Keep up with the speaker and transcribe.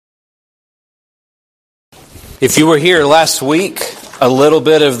If you were here last week, a little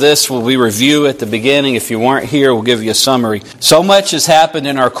bit of this will be review at the beginning. If you weren't here, we'll give you a summary. So much has happened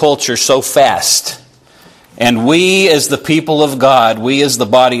in our culture so fast. And we as the people of God, we as the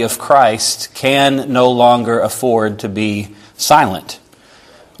body of Christ, can no longer afford to be silent.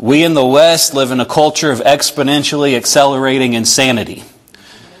 We in the West live in a culture of exponentially accelerating insanity.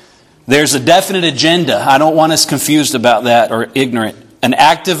 There's a definite agenda. I don't want us confused about that or ignorant. An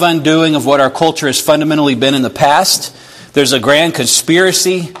active undoing of what our culture has fundamentally been in the past. There's a grand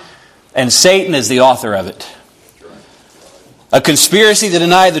conspiracy, and Satan is the author of it. A conspiracy to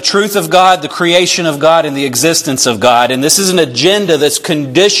deny the truth of God, the creation of God, and the existence of God. And this is an agenda that's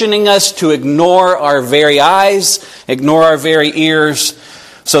conditioning us to ignore our very eyes, ignore our very ears,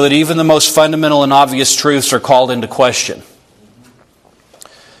 so that even the most fundamental and obvious truths are called into question.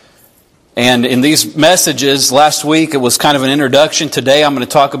 And in these messages, last week it was kind of an introduction. Today I'm going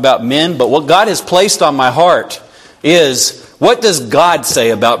to talk about men. But what God has placed on my heart is, what does God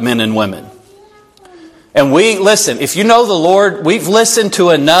say about men and women? And listen, if you know the Lord, we've listened to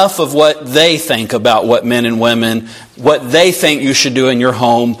enough of what they think about what men and women, what they think you should do in your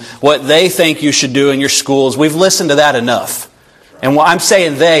home, what they think you should do in your schools. We've listened to that enough. And when I'm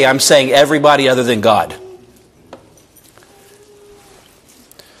saying they, I'm saying everybody other than God.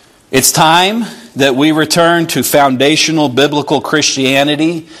 It's time that we return to foundational biblical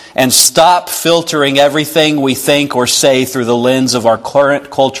Christianity and stop filtering everything we think or say through the lens of our current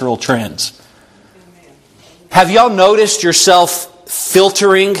cultural trends. Have y'all noticed yourself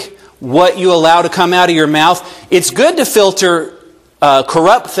filtering what you allow to come out of your mouth? It's good to filter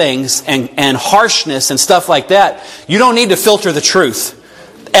corrupt things and harshness and stuff like that. You don't need to filter the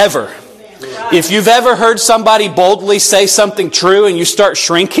truth, ever. If you've ever heard somebody boldly say something true and you start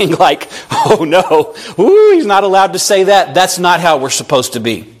shrinking like, oh no, ooh, he's not allowed to say that, that's not how we're supposed to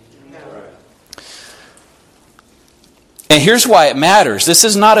be. And here's why it matters. This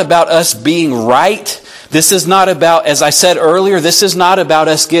is not about us being right. This is not about, as I said earlier, this is not about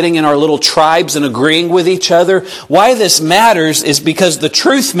us getting in our little tribes and agreeing with each other. Why this matters is because the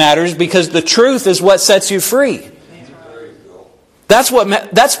truth matters, because the truth is what sets you free.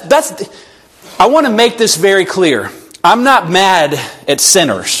 I want to make this very clear. I'm not mad at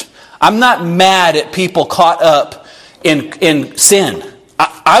sinners. I'm not mad at people caught up in sin.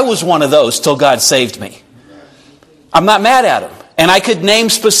 I was one of those till God saved me. I'm not mad at them. And I could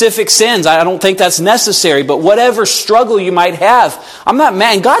name specific sins. I don't think that's necessary. But whatever struggle you might have, I'm not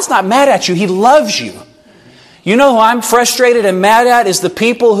mad. And God's not mad at you. He loves you. You know who I'm frustrated and mad at is the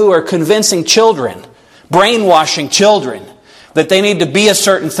people who are convincing children, brainwashing children, that they need to be a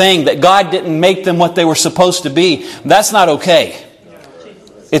certain thing, that God didn't make them what they were supposed to be. That's not okay.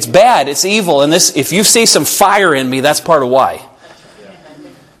 It's bad. It's evil. And if you see some fire in me, that's part of why.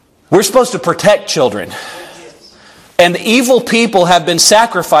 We're supposed to protect children. And evil people have been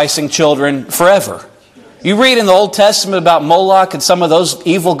sacrificing children forever. You read in the Old Testament about Moloch and some of those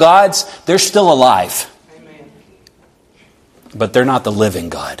evil gods, they're still alive. But they're not the living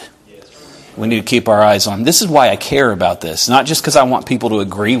God. We need to keep our eyes on. This is why I care about this. Not just because I want people to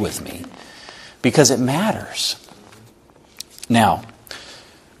agree with me. Because it matters. Now,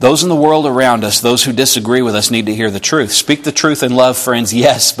 those in the world around us, those who disagree with us, need to hear the truth. Speak the truth in love, friends,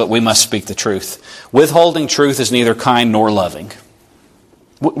 yes, but we must speak the truth. Withholding truth is neither kind nor loving.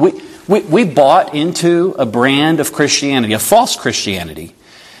 We bought into a brand of Christianity, a false Christianity,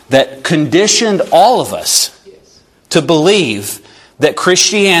 that conditioned all of us to believe that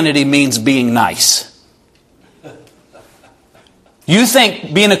Christianity means being nice. You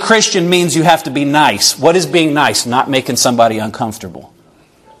think being a Christian means you have to be nice. What is being nice? Not making somebody uncomfortable.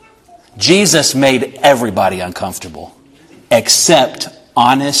 Jesus made everybody uncomfortable, except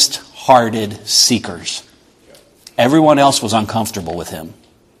honest-hearted seekers. Everyone else was uncomfortable with Him.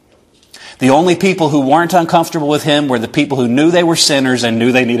 The only people who weren't uncomfortable with Him were the people who knew they were sinners and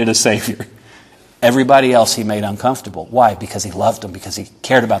knew they needed a Savior. Everybody else He made uncomfortable. Why? Because He loved them, because He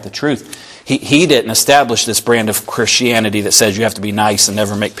cared about the truth. He didn't establish this brand of Christianity that says you have to be nice and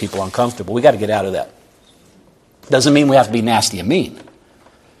never make people uncomfortable. We got to get out of that. Doesn't mean we have to be nasty and mean.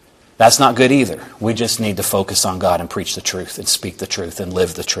 That's not good either. We just need to focus on God and preach the truth and speak the truth and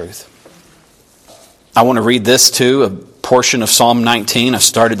live the truth. I want to read this too, a portion of Psalm 19. I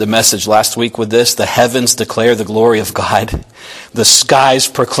started the message last week with this. The heavens declare the glory of God. The skies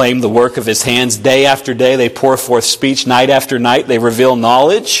proclaim the work of His hands. Day after day they pour forth speech. Night after night they reveal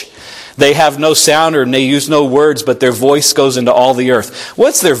knowledge. They have no sound or they use no words, but their voice goes into all the earth.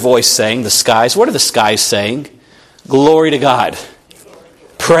 What's their voice saying, the skies? What are the skies saying? Glory to God.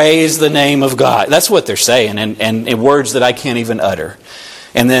 Praise the name of God. That's what they're saying, and in words that I can't even utter.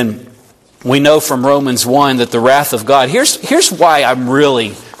 And then we know from Romans 1 that the wrath of God, here's why I'm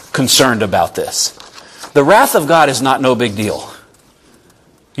really concerned about this. The wrath of God is not no big deal.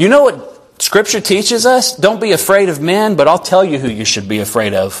 You know what Scripture teaches us? Don't be afraid of men, but I'll tell you who you should be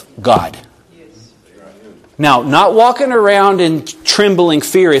afraid of, God. Now, not walking around in trembling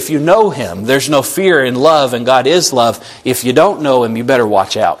fear if you know Him. There's no fear in love, and God is love. If you don't know Him, you better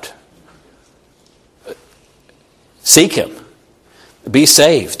watch out. Seek Him. Be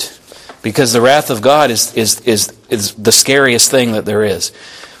saved. Because the wrath of God is the scariest thing that there is.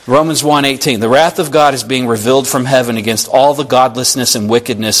 Romans 1:18, the wrath of God is being revealed from heaven against all the godlessness and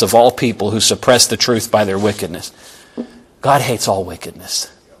wickedness of all people who suppress the truth by their wickedness. God hates all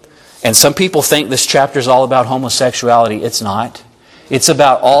wickedness. And some people think this chapter is all about homosexuality. It's not. It's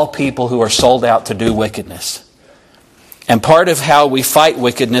about all people who are sold out to do wickedness. And part of how we fight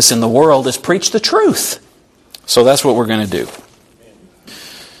wickedness in the world is preach the truth. So that's what we're going to do.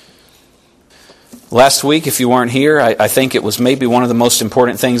 Last week, if you weren't here, I think it was maybe one of the most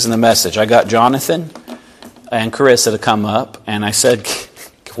important things in the message. I got Jonathan and Carissa to come up, and I said,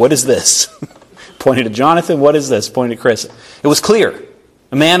 what is this? Pointed to Jonathan, what is this? Pointed to Carissa. It was clear.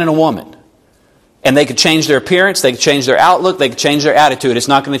 A man and a woman. And they could change their appearance, they could change their outlook, they could change their attitude. It's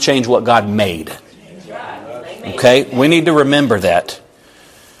not going to change what God made. Okay? We need to remember that.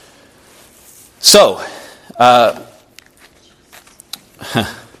 So,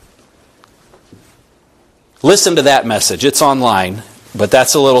 listen to that message. It's online, but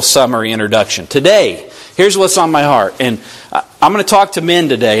that's a little summary introduction. Today, here's what's on my heart. And I'm going to talk to men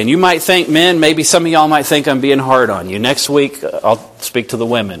today. And you might think, men, maybe some of y'all might think I'm being hard on you. Next week, I'll speak to the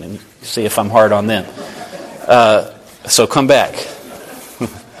women and see if I'm hard on them. So come back.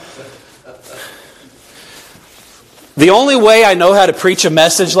 The only way I know how to preach a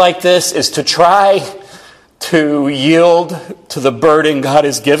message like this is to try to yield to the burden God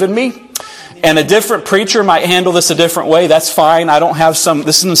has given me. And a different preacher might handle this a different way. That's fine. I don't have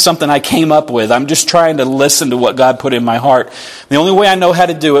this isn't something I came up with. I'm just trying to listen to what God put in my heart. The only way I know how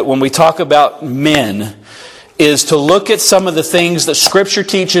to do it when we talk about men is to look at some of the things that Scripture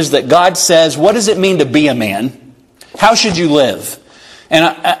teaches that God says, what does it mean to be a man? How should you live?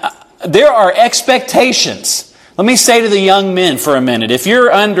 And there are expectations. Let me say to the young men for a minute. If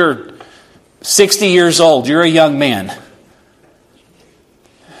you're under 60 years old, you're a young man.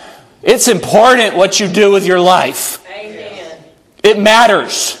 It's important what you do with your life. Amen. It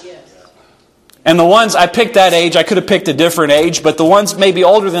matters. Yes. And the ones, I picked that age, I could have picked a different age, but the ones maybe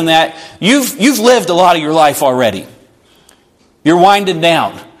older than that, you've lived a lot of your life already. You're winding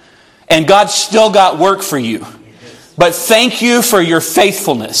down. And God's still got work for you. But thank you for your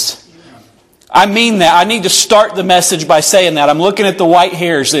faithfulness. I mean that. I need to start the message by saying that. I'm looking at the white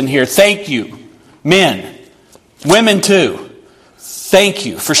hairs in here. Thank you. Men. Women too. Thank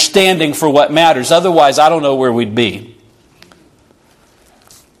you for standing for what matters. Otherwise, I don't know where we'd be.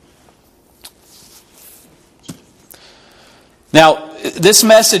 Now, this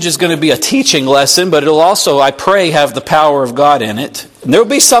message is going to be a teaching lesson, but it'll also, I pray, have the power of God in it. And there will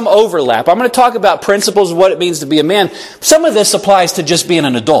be some overlap. I'm going to talk about principles of what it means to be a man. Some of this applies to just being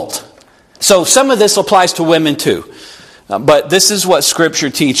an adult. So some of this applies to women too. But this is what Scripture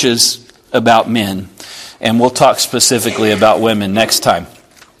teaches about men. And we'll talk specifically about women next time.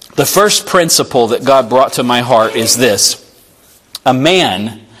 The first principle that God brought to my heart is this. A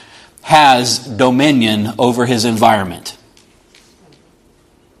man has dominion over his environment.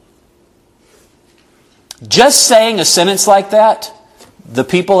 Just saying a sentence like that, the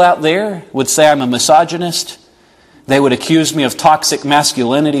people out there would say I'm a misogynist. They would accuse me of toxic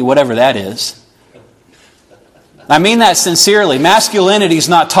masculinity, whatever that is. I mean that sincerely. Masculinity is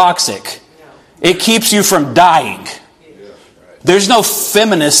not toxic. It keeps you from dying. There's no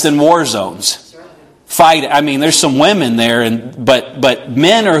feminists in war zones. There's some women there, but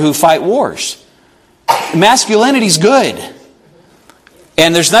men are who fight wars. Masculinity's good.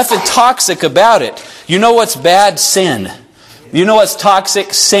 And there's nothing toxic about it. You know what's bad? Sin. You know what's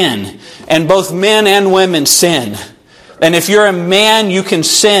toxic? Sin. And both men and women sin. And if you're a man, you can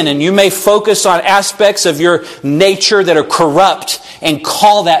sin. And you may focus on aspects of your nature that are corrupt and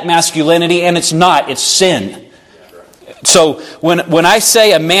call that masculinity, and it's not. It's sin. So when I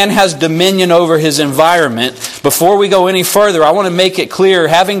say a man has dominion over his environment, before we go any further, I want to make it clear,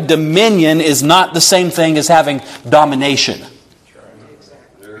 having dominion is not the same thing as having domination.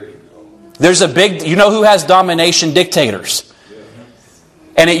 There's you know who has domination? Dictators.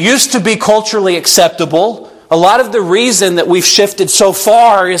 And it used to be culturally acceptable. A lot of the reason that we've shifted so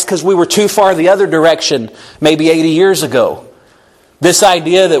far is because we were too far the other direction maybe 80 years ago. This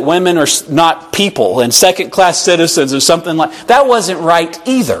idea that women are not people and second-class citizens or something like that wasn't right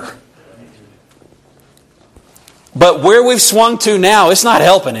either. But where we've swung to now, it's not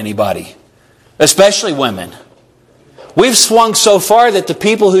helping anybody, especially women. We've swung so far that the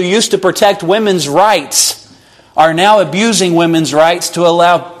people who used to protect women's rights are now abusing women's rights to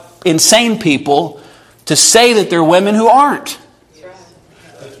allow insane people to say that they're women who aren't.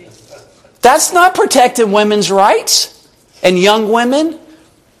 That's not protecting women's rights and young women.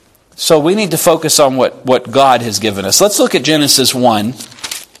 So we need to focus on what God has given us. Let's look at Genesis 1.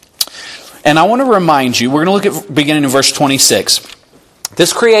 And I want to remind you, we're going to look at beginning in verse 26.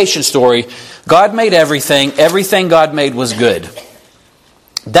 This creation story, God made everything. Everything God made was good.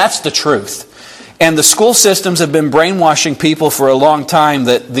 That's the truth. And the school systems have been brainwashing people for a long time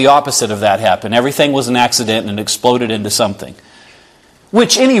that the opposite of that happened. Everything was an accident and exploded into something.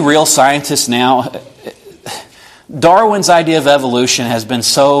 Which any real scientist now, Darwin's idea of evolution has been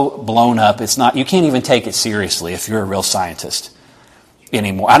so blown up, it's not, you can't even take it seriously if you're a real scientist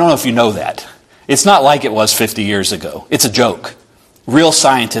anymore. I don't know if you know that. It's not like it was 50 years ago. It's a joke. Real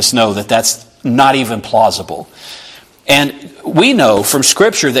scientists know that that's not even plausible. And we know from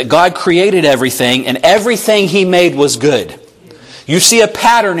Scripture that God created everything, and everything He made was good. You see a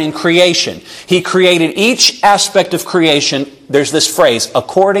pattern in creation. He created each aspect of creation, there's this phrase,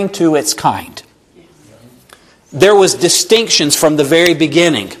 according to its kind. There was distinctions from the very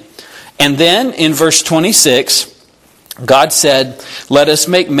beginning. And then in verse 26, God said, "Let us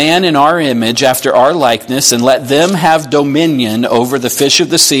make man in our image, after our likeness, and let them have dominion over the fish of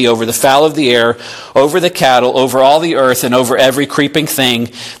the sea, over the fowl of the air, over the cattle, over all the earth, and over every creeping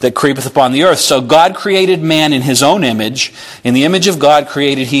thing that creepeth upon the earth." So God created man in His own image. In the image of God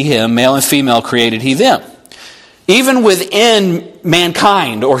created He him. Male and female created He them. Even within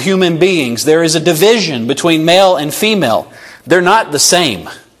mankind or human beings, there is a division between male and female. They're not the same.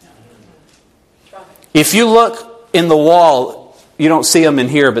 If you look in the wall, you don't see them in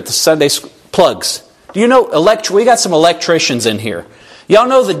here, but the Sunday plugs. Do you know, we got some electricians in here. Y'all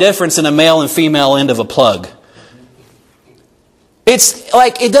know the difference in a male and female end of a plug. It's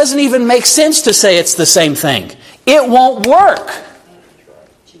like, it doesn't even make sense to say it's the same thing. It won't work.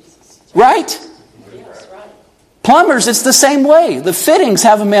 Right? Plumbers, it's the same way. The fittings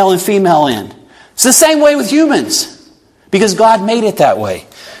have a male and female end. It's the same way with humans, because God made it that way.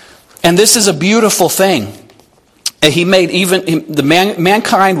 And this is a beautiful thing. He made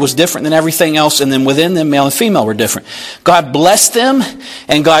mankind was different than everything else, and then within them, male and female were different. God blessed them,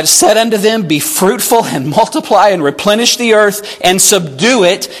 and God said unto them, "Be fruitful and multiply and replenish the earth and subdue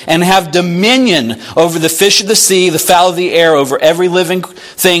it and have dominion over the fish of the sea, the fowl of the air, over every living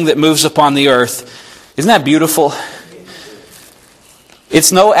thing that moves upon the earth." Isn't that beautiful?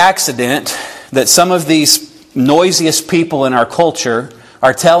 It's no accident that some of these noisiest people in our culture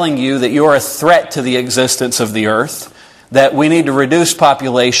are telling you that you're a threat to the existence of the earth, that we need to reduce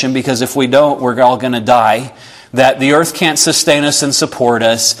population because if we don't, we're all going to die, that the earth can't sustain us and support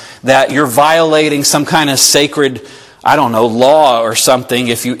us, that you're violating some kind of sacred, law or something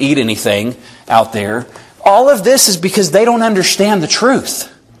if you eat anything out there. All of this is because they don't understand the truth.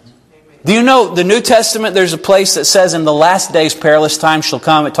 Do you know the New Testament, there's a place that says in the last days perilous times shall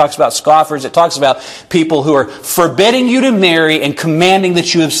come. It talks about scoffers. It talks about people who are forbidding you to marry and commanding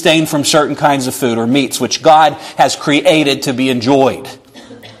that you abstain from certain kinds of food or meats which God has created to be enjoyed.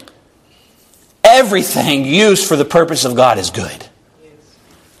 Everything used for the purpose of God is good.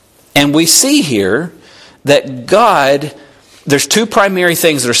 And we see here that God, there's two primary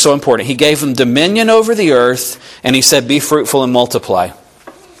things that are so important. He gave them dominion over the earth, and He said, "Be fruitful and multiply."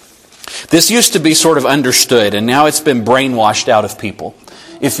 This used to be sort of understood, and now it's been brainwashed out of people.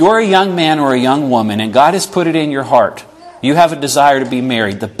 If you're a young man or a young woman, and God has put it in your heart, you have a desire to be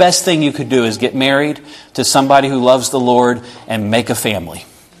married, the best thing you could do is get married to somebody who loves the Lord and make a family.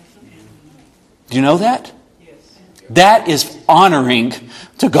 Do you know that? That is honoring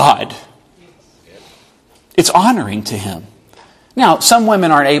to God. It's honoring to Him. Now, some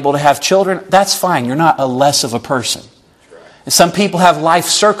women aren't able to have children. That's fine. You're not a less of a person. Some people have life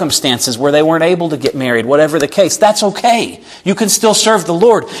circumstances where they weren't able to get married, whatever the case. That's okay. You can still serve the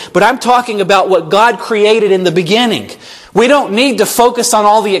Lord. But I'm talking about what God created in the beginning. We don't need to focus on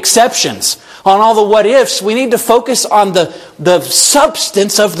all the exceptions, on all the what ifs. We need to focus on the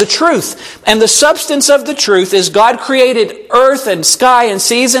substance of the truth. And the substance of the truth is God created earth and sky and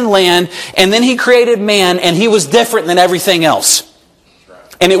seas and land, and then He created man, and he was different than everything else.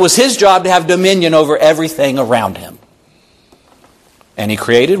 And it was His job to have dominion over everything around him. And He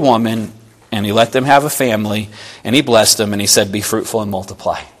created woman, and He let them have a family, and He blessed them, and He said, "Be fruitful and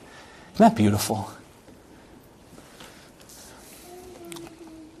multiply." Isn't that beautiful?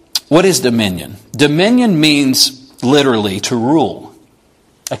 What is dominion? Dominion means literally to rule.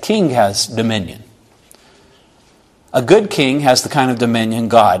 A king has dominion. A good king has the kind of dominion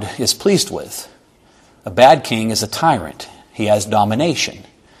God is pleased with. A bad king is a tyrant. He has domination.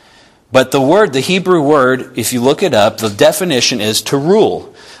 But the Hebrew word, if you look it up, the definition is to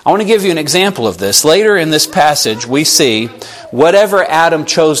rule. I want to give you an example of this. Later in this passage, we see whatever Adam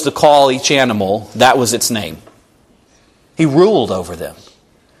chose to call each animal, that was its name. He ruled over them.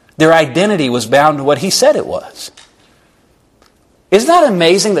 Their identity was bound to what he said it was. Isn't that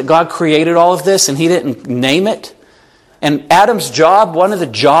amazing that God created all of this and he didn't name it? And Adam's job, one of the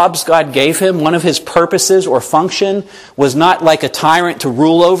jobs God gave him, one of his purposes or function, was not like a tyrant to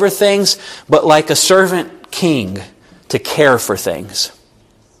rule over things, but like a servant king to care for things.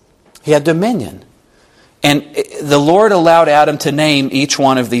 He had dominion. And the Lord allowed Adam to name each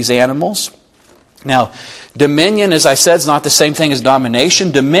one of these animals. Now, dominion, as I said, is not the same thing as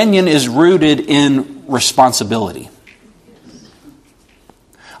domination. Dominion is rooted in responsibility.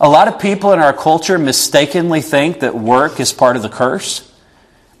 A lot of people in our culture mistakenly think that work is part of the curse.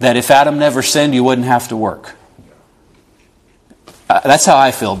 That if Adam never sinned, you wouldn't have to work. That's how I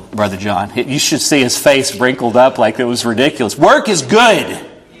feel, Brother John. You should see his face wrinkled up like it was ridiculous. Work is good.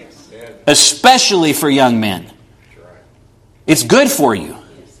 Especially for young men. It's good for you.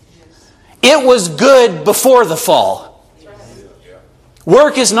 It was good before the fall.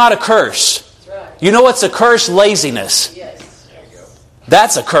 Work is not a curse. You know what's a curse? Laziness.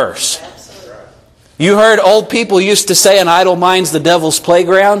 That's a curse. You heard old people used to say, an idle mind's the devil's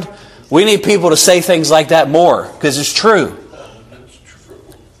playground. We need people to say things like that more, because it's true.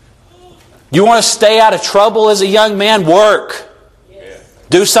 You want to stay out of trouble as a young man? Work.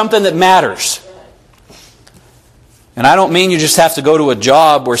 Do something that matters. And I don't mean you just have to go to a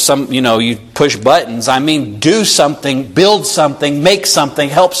job where you push buttons. I mean do something, build something, make something,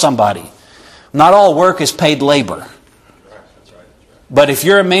 help somebody. Not all work is paid labor. But if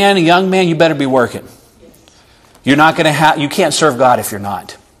you're a young man, you better be working. You're not going to you can't serve God if you're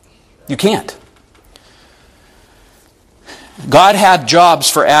not. You can't. God had jobs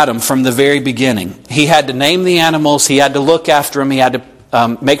for Adam from the very beginning. He had to name the animals. He had to look after them. He had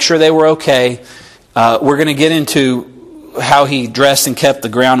to make sure they were okay. We're going to get into how he dressed and kept the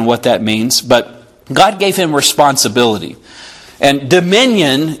ground and what that means. But God gave him responsibility. And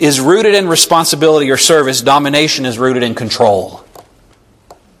dominion is rooted in responsibility or service. Domination is rooted in control.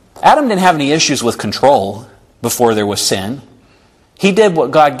 Adam didn't have any issues with control before there was sin. He did what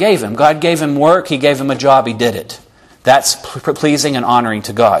God gave him. God gave him work. He gave him a job. He did it. That's pleasing and honoring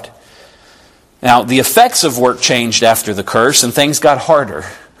to God. Now, the effects of work changed after the curse, and things got harder.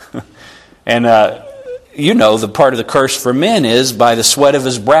 And the part of the curse for men is by the sweat of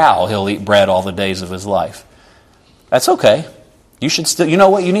his brow he'll eat bread all the days of his life. That's okay. You should still. You know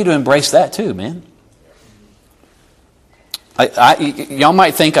what? You need to embrace that too, man. Y'all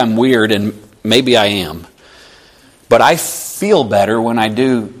might think I'm weird, and maybe I am. But I feel better when I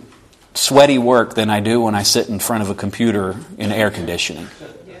do sweaty work than I do when I sit in front of a computer in air conditioning.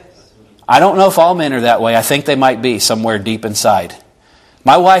 I don't know if all men are that way. I think they might be somewhere deep inside.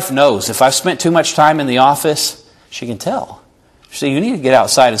 My wife knows if I've spent too much time in the office, she can tell. She says, you need to get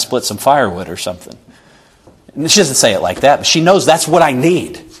outside and split some firewood or something. And she doesn't say it like that, but she knows that's what I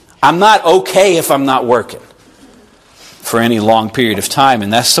need. I'm not okay if I'm not working for any long period of time,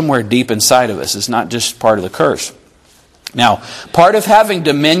 and that's somewhere deep inside of us. It's not just part of the curse. Now, part of having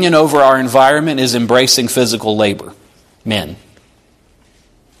dominion over our environment is embracing physical labor. Men.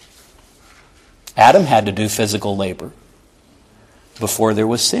 Adam had to do physical labor before there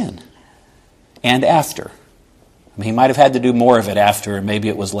was sin and after. I mean, he might have had to do more of it after, and maybe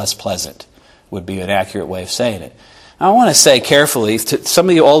it was less pleasant, would be an accurate way of saying it. I want to say carefully, to some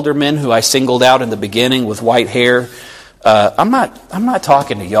of the older men who I singled out in the beginning with white hair, I'm not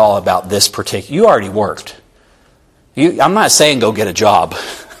talking to y'all about this particular. You already worked. I'm not saying go get a job.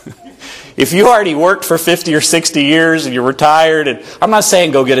 If you already worked for 50 or 60 years and you're retired, and I'm not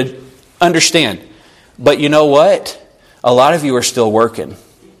saying go get a. Understand, but you know what? A lot of you are still working,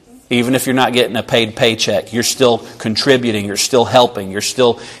 even if you're not getting a paid paycheck. You're still contributing. You're still helping. You're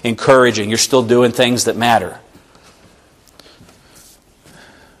still encouraging. You're still doing things that matter.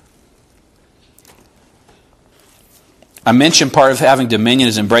 I mentioned part of having dominion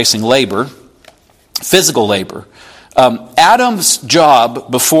is embracing labor, physical labor. Adam's job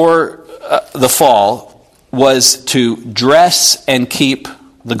before the fall was to dress and keep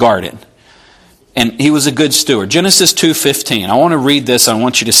the garden. And he was a good steward. Genesis 2:15. I want to read this. I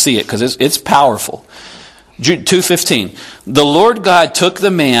want you to see it because it's powerful. 2:15. The Lord God took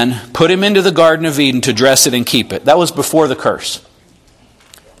the man, put him into the Garden of Eden to dress it and keep it. That was before the curse.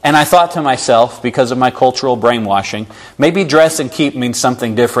 And I thought to myself, because of my cultural brainwashing, maybe dress and keep means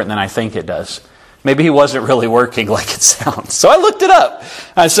something different than I think it does. Maybe he wasn't really working like it sounds. So I looked it up.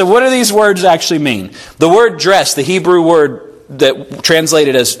 I said, what do these words actually mean? The word dress, the Hebrew word that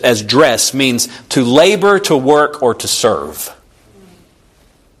translated as dress, means to labor, to work, or to serve.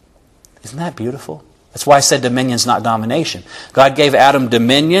 Isn't that beautiful? That's why I said dominion is not domination. God gave Adam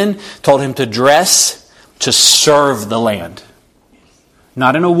dominion, told him to dress, to serve the land.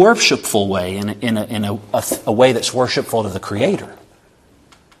 Not in a worshipful way, in a way that's worshipful to the Creator.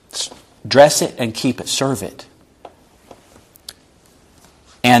 Dress it and keep it, serve it.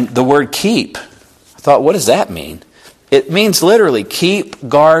 And the word keep, I thought, what does that mean? It means literally keep,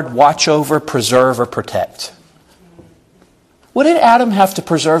 guard, watch over, preserve, or protect. What did Adam have to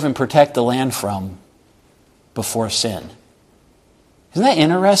preserve and protect the land from before sin? Isn't that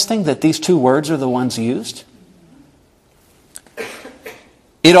interesting that these two words are the ones used?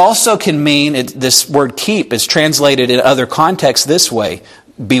 It also can mean, this word keep is translated in other contexts this way: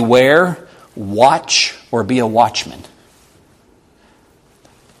 beware, watch, or be a watchman.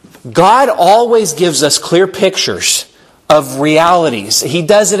 God always gives us clear pictures of realities. He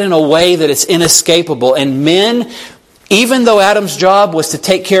does it in a way that it's inescapable. And men, even though Adam's job was to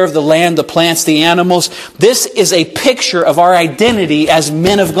take care of the land, the plants, the animals, this is a picture of our identity as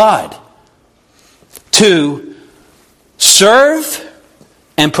men of God. To serve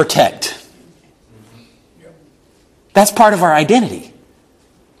and protect. That's part of our identity.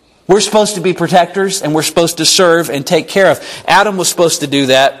 We're supposed to be protectors, and we're supposed to serve and take care of. Adam was supposed to do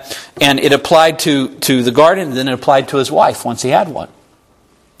that, and it applied to the garden, and then it applied to his wife once he had one.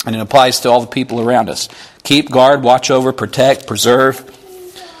 And it applies to all the people around us. Keep, guard, watch over, protect, preserve.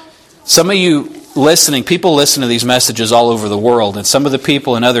 Some of you listening, people listen to these messages all over the world, and some of the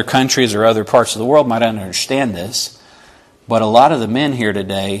people in other countries or other parts of the world might not understand this, but a lot of the men here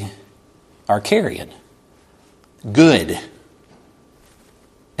today are carrying. Good.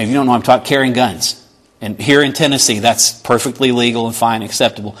 If you don't know, I'm talking carrying guns. And here in Tennessee, that's perfectly legal and fine,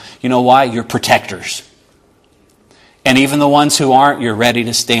 acceptable. You know why? You're protectors. And even the ones who aren't, you're ready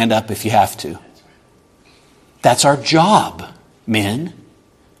to stand up if you have to. That's our job, men.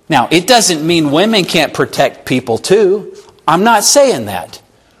 Now, it doesn't mean women can't protect people too. I'm not saying that.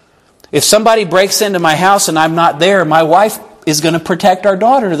 If somebody breaks into my house and I'm not there, my wife is going to protect our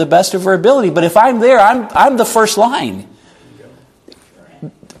daughter to the best of her ability. But if I'm there, I'm the first line.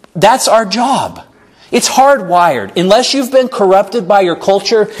 That's our job. It's hardwired. Unless you've been corrupted by your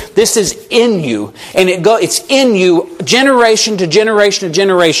culture, this is in you. And it's in you generation to generation to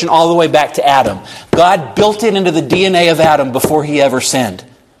generation all the way back to Adam. God built it into the DNA of Adam before he ever sinned.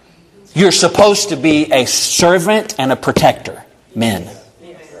 You're supposed to be a servant and a protector, men.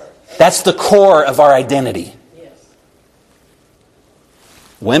 That's the core of our identity.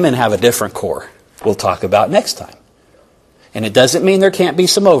 Women have a different core we'll talk about next time. And it doesn't mean there can't be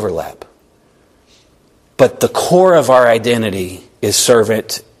some overlap. But the core of our identity is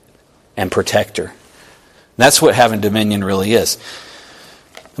servant and protector. That's what having dominion really is.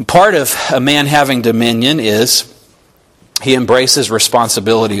 And part of a man having dominion is he embraces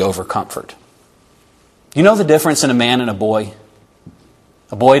responsibility over comfort. You know the difference in a man and a boy?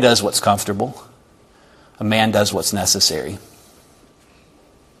 A boy does what's comfortable. A man does what's necessary.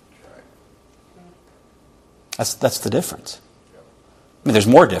 That's the difference. I mean, there's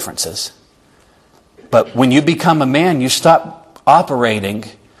more differences. But when you become a man, you stop operating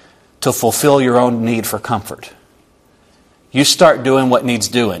to fulfill your own need for comfort. You start doing what needs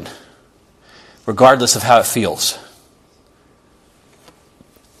doing, regardless of how it feels.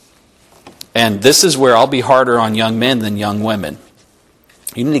 And this is where I'll be harder on young men than young women.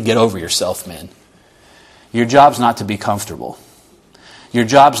 You need to get over yourself, men. Your job's not to be comfortable. Your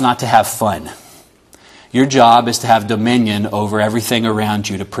job's not to have fun. Your job is to have dominion over everything around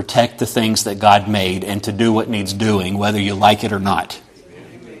you, to protect the things that God made and to do what needs doing, whether you like it or not.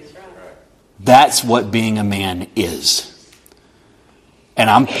 That's what being a man is. And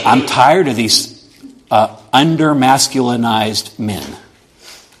I'm tired of these under-masculinized men.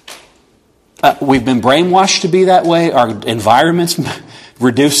 We've been brainwashed to be that way. Our environment's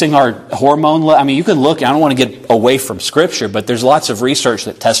reducing our hormone level. I mean, you can look, I don't want to get away from Scripture, but there's lots of research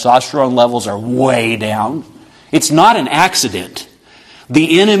that testosterone levels are way down. It's not an accident.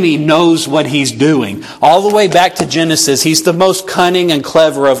 The enemy knows what he's doing. All the way back to Genesis, he's the most cunning and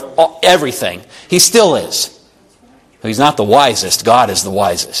clever of everything. He still is. He's not the wisest. God is the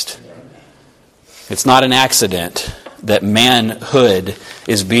wisest. It's not an accident that manhood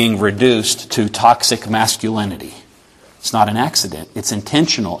is being reduced to toxic masculinity. It's not an accident. It's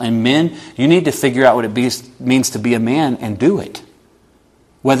intentional. And men, you need to figure out what it means to be a man and do it,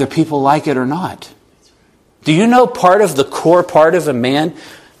 whether people like it or not. Do you know part of the core part of a man?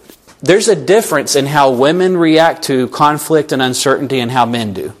 there's a difference in how women react to conflict and uncertainty and how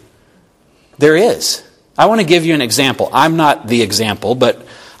men do. There is. I want to give you an example. I'm not the example, but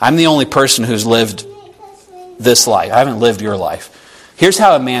I'm the only person who's lived this life. I haven't lived your life. Here's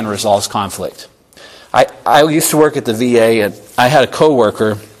how a man resolves conflict. I used to work at the VA, and I had a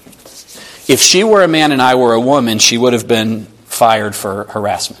coworker. If she were a man and I were a woman, she would have been fired for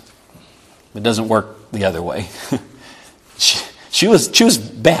harassment. It doesn't work the other way. She was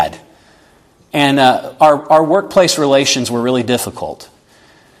bad. And our workplace relations were really difficult.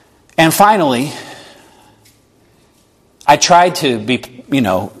 And finally, I tried to be,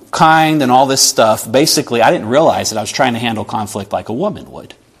 kind and all this stuff. Basically, I didn't realize that I was trying to handle conflict like a woman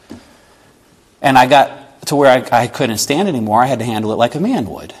would. And I got to where I couldn't stand anymore. I had to handle it like a man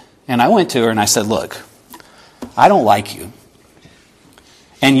would. And I went to her and I said, look, I don't like you.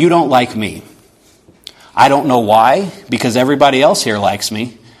 And you don't like me. I don't know why, because everybody else here likes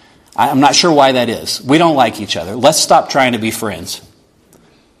me. I'm not sure why that is. We don't like each other. Let's stop trying to be friends.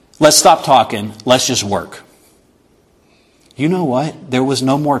 Let's stop talking. Let's just work. You know what? There was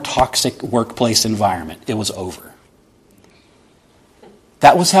no more toxic workplace environment. It was over.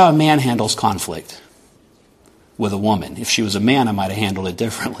 That was how a man handles conflict with a woman. If she was a man, I might have handled it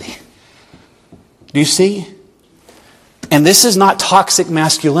differently. Do you see? And this is not toxic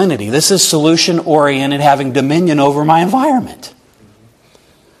masculinity. This is solution-oriented, having dominion over my environment.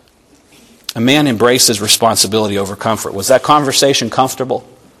 A man embraces responsibility over comfort. Was that conversation comfortable?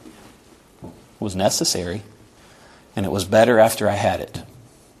 It was necessary. And it was better after I had it.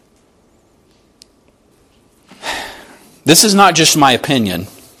 This is not just my opinion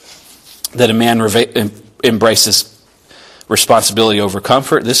that a man embraces responsibility over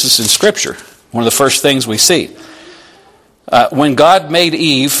comfort. This is in Scripture. One of the first things we see. When God made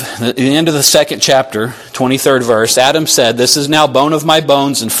Eve, at the end of the 2nd chapter, 23rd verse, Adam said, "This is now bone of my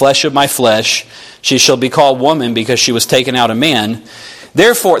bones and flesh of my flesh. She shall be called woman because she was taken out of man.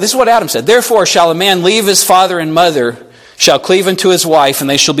 Therefore," this is what Adam said, "Therefore shall a man leave his father and mother, shall cleave unto his wife, and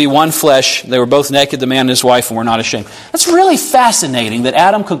they shall be one flesh. They were both naked, the man and his wife, and were not ashamed." That's really fascinating that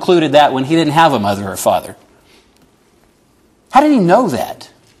Adam concluded that when he didn't have a mother or father. How did he know that?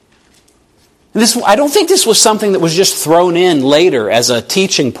 I don't think this was something that was just thrown in later as a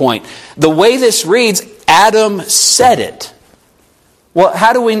teaching point. The way this reads, Adam said it. Well,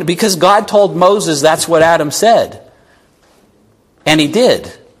 how do we... Because God told Moses that's what Adam said. And he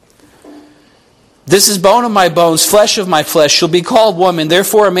did. "This is bone of my bones, flesh of my flesh, shall be called woman.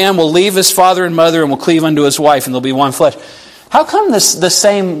 Therefore a man will leave his father and mother and will cleave unto his wife, and they'll be one flesh." How come the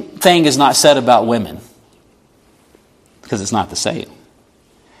same thing is not said about women? Because it's not the same.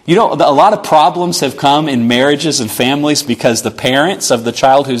 A lot of problems have come in marriages and families because the parents of the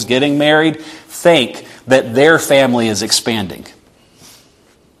child who's getting married think that their family is expanding.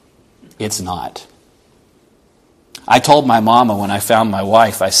 It's not. I told my mama when I found my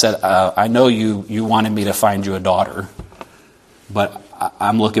wife, I said, I know you wanted me to find you a daughter, but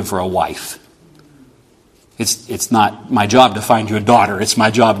I'm looking for a wife. It's not my job to find you a daughter. It's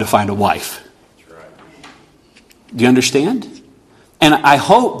my job to find a wife. Do you understand? And I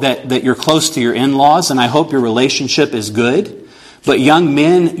hope that you're close to your in-laws, and I hope your relationship is good. But young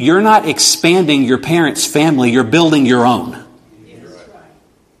men, you're not expanding your parents' family. You're building your own.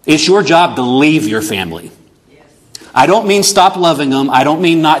 It's your job to leave your family. I don't mean stop loving them. I don't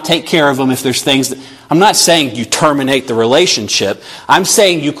mean not take care of them if there's things that... I'm not saying you terminate the relationship. I'm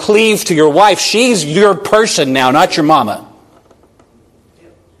saying you cleave to your wife. She's your person now, not your mama.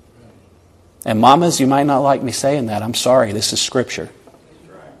 And mamas, you might not like me saying that. I'm sorry. This is Scripture.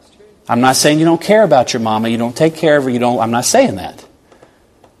 I'm not saying you don't care about your mama. You don't take care of her. I'm not saying that.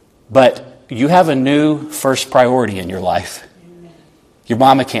 But you have a new first priority in your life. Your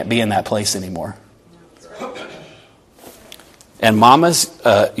mama can't be in that place anymore. And mamas,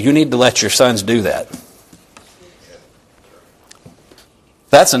 you need to let your sons do that.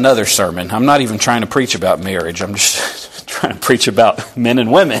 That's another sermon. I'm not even trying to preach about marriage. I'm just trying to preach about men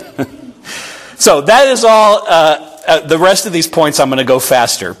and women. So that is all. The rest of these points I'm going to go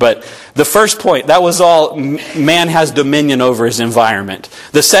faster. But the first point, that was all man has dominion over his environment.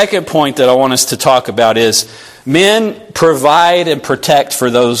 The second point that I want us to talk about is men provide and protect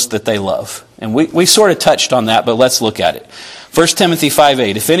for those that they love. And we sort of touched on that, but let's look at it. 1 Timothy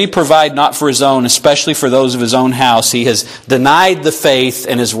 5:8, "If any provide not for his own, especially for those of his own house, he has denied the faith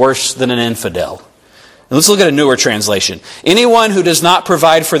and is worse than an infidel." And let's look at a newer translation. "Anyone who does not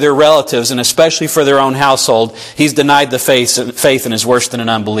provide for their relatives, and especially for their own household, he's denied the faith and is worse than an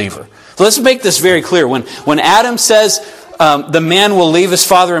unbeliever." So let's make this very clear. When Adam says, the man will leave his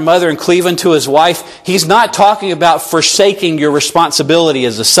father and mother and cleave unto his wife. He's not talking about forsaking your responsibility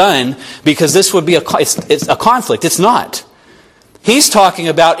as a son, because this would be it's a conflict. It's not. He's talking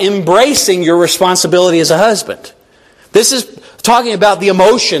about embracing your responsibility as a husband. This is talking about the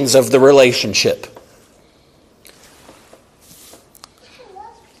emotions of the relationship.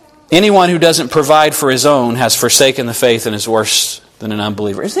 Anyone who doesn't provide for his own has forsaken the faith and is worse than an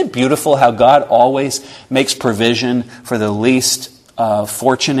unbeliever. Isn't it beautiful how God always makes provision for the least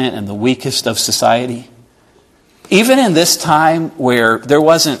fortunate and the weakest of society? Even in this time where there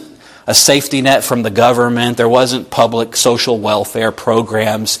wasn't a safety net from the government, there wasn't public social welfare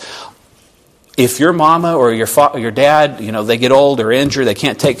programs. If your mama or your dad, they get old or injured, they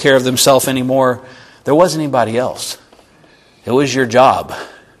can't take care of themselves anymore, there wasn't anybody else. It was your job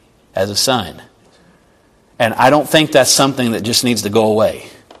as a son. And I don't think that's something that just needs to go away.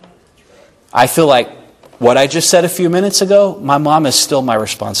 I feel like what I just said a few minutes ago, my mom is still my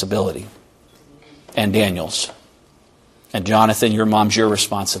responsibility. And Daniel's. And Jonathan, your mom's your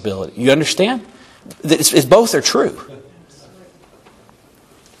responsibility. You understand? It's both are true.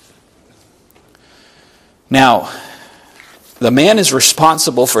 Now, the man is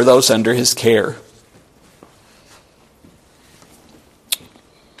responsible for those under his care.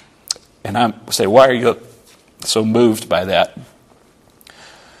 And I say, why are you so moved by that?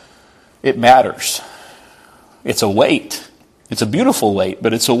 It matters. It's a weight. It's a beautiful weight,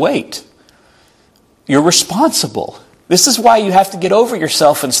 but it's a weight. You're responsible. This is why you have to get over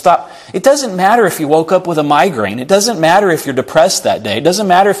yourself and stop. It doesn't matter if you woke up with a migraine. It doesn't matter if you're depressed that day. It doesn't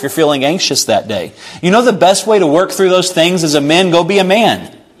matter if you're feeling anxious that day. You know the best way to work through those things as a man? Go be a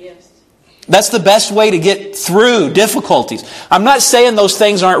man. That's the best way to get through difficulties. I'm not saying those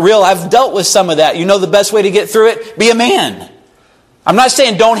things aren't real. I've dealt with some of that. You know the best way to get through it? Be a man. I'm not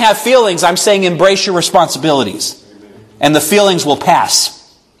saying don't have feelings. I'm saying embrace your responsibilities. And the feelings will pass.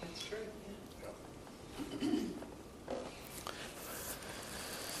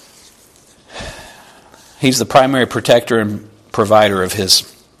 He's the primary protector and provider of his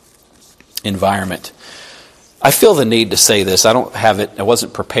environment. I feel the need to say this. I don't have it. I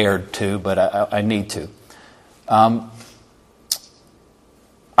wasn't prepared to, but I need to. I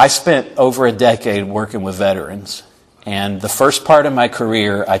spent over a decade working with veterans. And the first part of my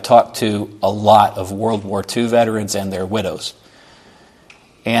career, I talked to a lot of World War II veterans and their widows.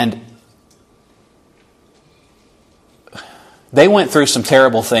 And they went through some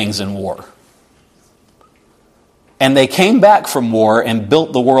terrible things in war. And they came back from war and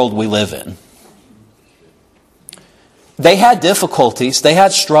built the world we live in. They had difficulties. They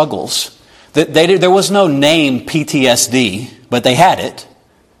had struggles. There was no name PTSD, but they had it.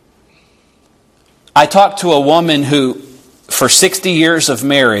 I talked to a woman who, for 60 years of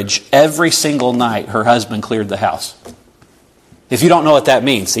marriage, every single night her husband cleared the house. If you don't know what that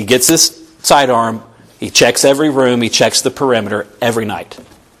means, he gets his sidearm, he checks every room, he checks the perimeter every night.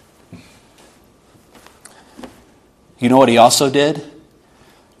 You know what he also did?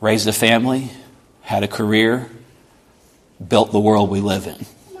 Raised a family, had a career, built the world we live in.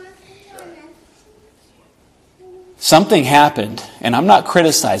 Something happened, and I'm not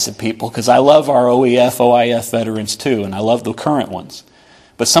criticizing people because I love our OEF, OIF veterans too, and I love the current ones.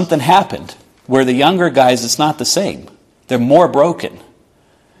 But something happened where the younger guys, it's not the same. They're more broken.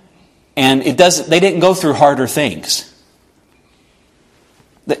 And they didn't go through harder things.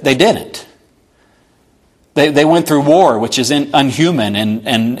 They didn't. They went through war, which is unhuman,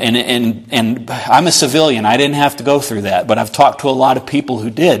 and I'm a civilian. I didn't have to go through that, but I've talked to a lot of people who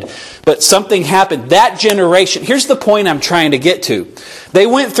did. But something happened. That generation, here's the point I'm trying to get to. They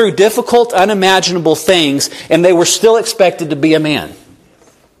went through difficult, unimaginable things, and they were still expected to be a man.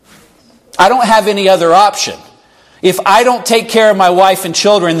 I don't have any other option. If I don't take care of my wife and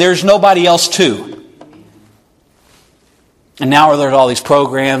children, there's nobody else to. And now there's all these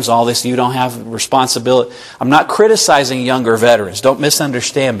programs, all this, you don't have responsibility. I'm not criticizing younger veterans. Don't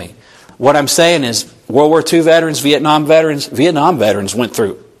misunderstand me. What I'm saying is World War II veterans, Vietnam veterans went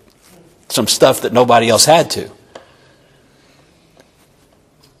through some stuff that nobody else had to.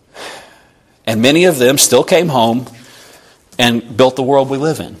 And many of them still came home and built the world we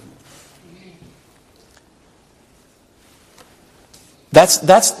live in. That's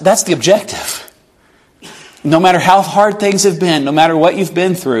the objective. No matter how hard things have been, no matter what you've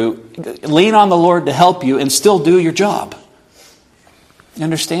been through, lean on the Lord to help you and still do your job. You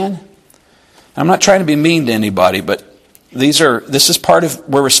understand? I'm not trying to be mean to anybody, but this is part of,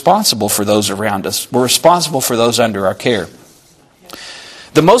 we're responsible for those around us. We're responsible for those under our care.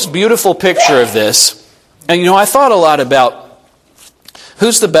 The most beautiful picture of this, and I thought a lot about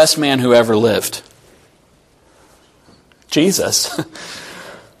who's the best man who ever lived. Jesus,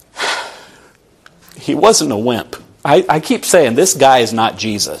 he wasn't a wimp. I keep saying this guy is not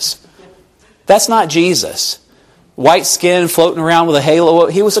Jesus. That's not Jesus. White skin, floating around with a halo.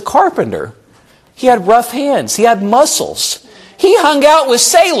 He was a carpenter. He had rough hands. He had muscles. He hung out with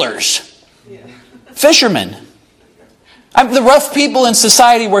sailors, fishermen. The rough people in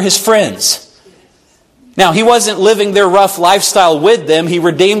society were his friends. Now, he wasn't living their rough lifestyle with them. He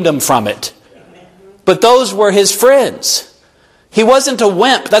redeemed them from it. But those were his friends. He wasn't a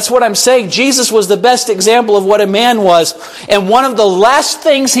wimp. That's what I'm saying. Jesus was the best example of what a man was. And one of the last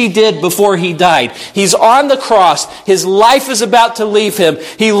things he did before he died, he's on the cross. His life is about to leave him.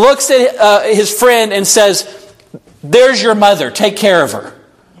 He looks at his friend and says, "There's your mother. Take care of her."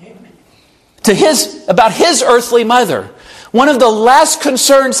 About his earthly mother. One of the last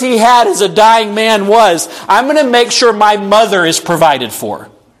concerns he had as a dying man was, I'm going to make sure my mother is provided for.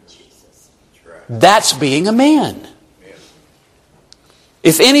 That's being a man.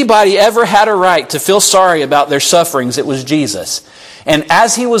 If anybody ever had a right to feel sorry about their sufferings, it was Jesus. And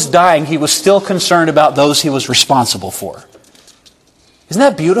as he was dying, he was still concerned about those he was responsible for. Isn't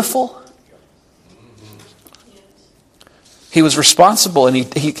that beautiful? He was responsible, and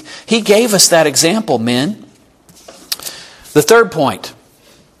he gave us that example, men. The third point,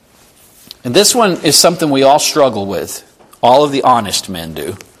 and this one is something we all struggle with. All of the honest men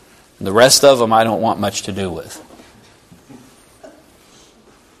do. And the rest of them I don't want much to do with.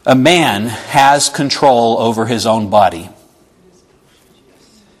 A man has control over his own body.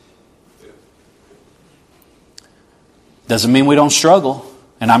 Doesn't mean we don't struggle.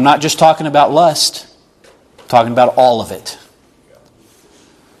 And I'm not just talking about lust. I'm talking about all of it.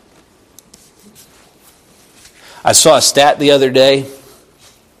 I saw a stat the other day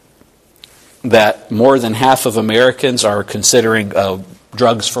that more than half of Americans are considering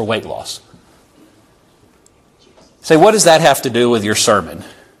drugs for weight loss. Say, what does that have to do with your sermon?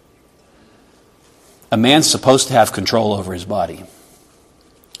 A man's supposed to have control over his body.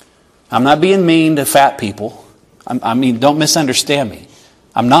 I'm not being mean to fat people. Don't misunderstand me.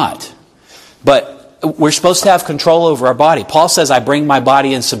 I'm not. But we're supposed to have control over our body. Paul says, I bring my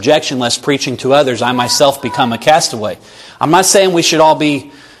body in subjection, lest preaching to others, I myself become a castaway. I'm not saying we should all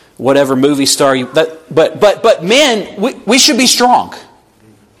be whatever movie star but men, we should be strong.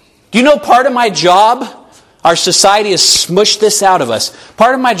 Do you know part of my job? Our society has smushed this out of us.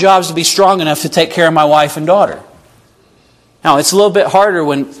 Part of my job is to be strong enough to take care of my wife and daughter. Now, it's a little bit harder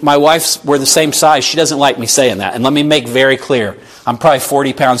when my we're the same size. She doesn't like me saying that. And let me make very clear, I'm probably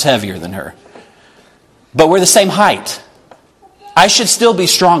 40 pounds heavier than her. But we're the same height. I should still be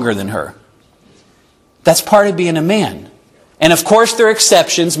stronger than her. That's part of being a man. And of course there are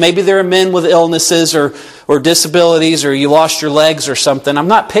exceptions. Maybe there are men with illnesses or disabilities, or you lost your legs or something. I'm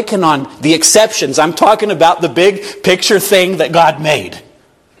not picking on the exceptions. I'm talking about the big picture thing that God made.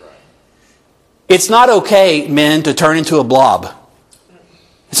 It's not okay, men, to turn into a blob.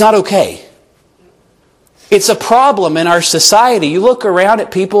 It's not okay. It's a problem in our society. You look around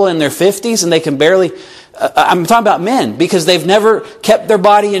at people in their 50s and they can barely... I'm talking about men, because they've never kept their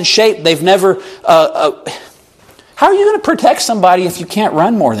body in shape. They've never... how are you going to protect somebody if you can't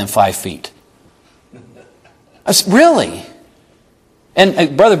run more than 5 feet? Really?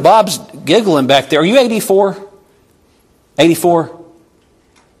 And Brother Bob's giggling back there. Are you 84? 84?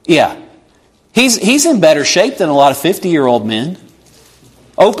 Yeah. He's in better shape than a lot of 50-year-old men.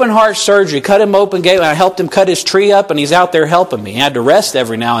 Open heart surgery, cut him open. I helped him cut his tree up, and he's out there helping me. He had to rest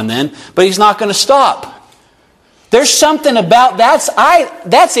every now and then, but he's not going to stop. There's something about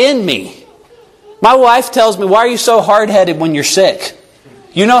that's in me. My wife tells me, why are you so hard-headed when you're sick?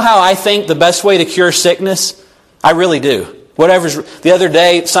 You know how I think the best way to cure sickness? I really do. The other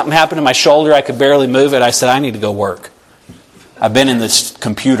day, something happened to my shoulder. I could barely move it. I said, I need to go work. I've been in this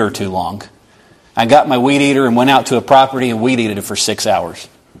computer too long. I got my weed eater and went out to a property and weed eated it for 6 hours.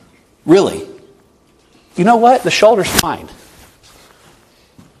 Really? You know what? The shoulder's fine.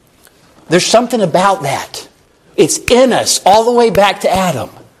 There's something about that. It's in us all the way back to Adam.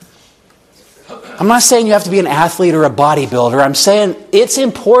 I'm not saying you have to be an athlete or a bodybuilder. I'm saying it's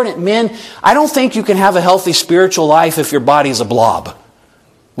important, men. I don't think you can have a healthy spiritual life if your body's a blob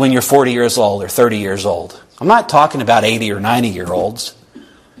when you're 40 years old or 30 years old. I'm not talking about 80 or 90-year-olds.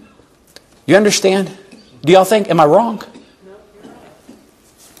 You understand? Do y'all think, am I wrong?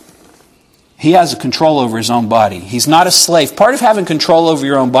 He has a control over his own body. He's not a slave. Part of having control over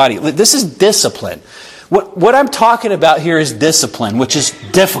your own body, this is discipline. What I'm talking about here is discipline, which is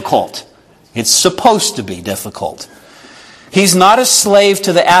difficult. It's supposed to be difficult. He's not a slave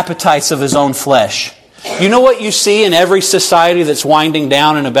to the appetites of his own flesh. You know what you see in every society that's winding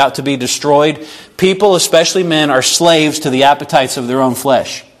down and about to be destroyed? people, especially men, are slaves to the appetites of their own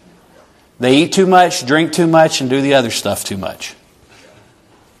flesh. They eat too much, drink too much, and do the other stuff too much.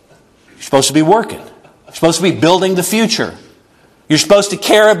 You're supposed to be working. You're supposed to be building the future. You're supposed to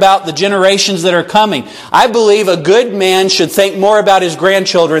care about the generations that are coming. I believe a good man should think more about his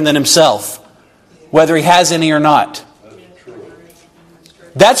grandchildren than himself, whether he has any or not.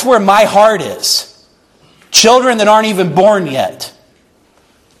 That's where my heart is. Children that aren't even born yet.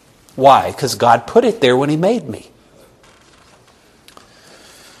 Why? Because God put it there when He made me.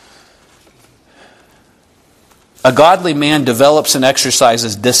 A godly man develops and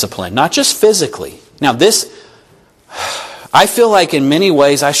exercises discipline, not just physically. Now this, I feel like in many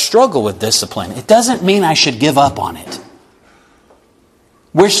ways I struggle with discipline. It doesn't mean I should give up on it.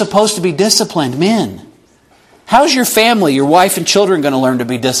 We're supposed to be disciplined men. How's your family, your wife and children going to learn to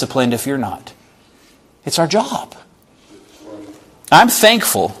be disciplined if you're not? It's our job. I'm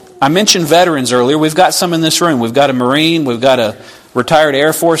thankful. I mentioned veterans earlier. We've got some in this room. We've got a Marine. We've got a retired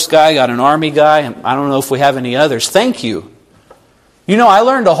Air Force guy. Got an Army guy. I don't know if we have any others. Thank you. You know, I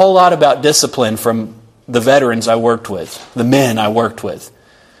learned a whole lot about discipline from the veterans I worked with, the men I worked with.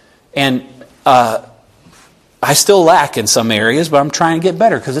 And I still lack in some areas, but I'm trying to get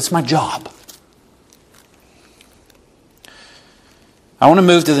better because it's my job. I want to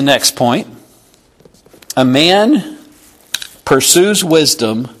move to the next point. A man pursues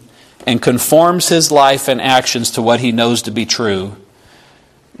wisdom and conforms his life and actions to what he knows to be true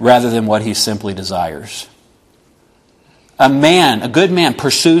rather than what he simply desires. A good man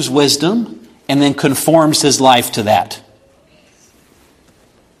pursues wisdom and then conforms his life to that.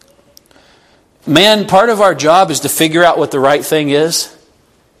 Man, part of our job is to figure out what the right thing is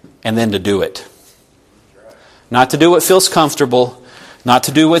and then to do it. Not to do what feels comfortable, not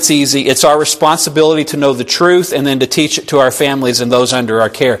to do what's easy. It's our responsibility to know the truth and then to teach it to our families and those under our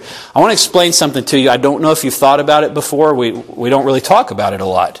care. I want to explain something to you. I don't know if you've thought about it before. We don't really talk about it a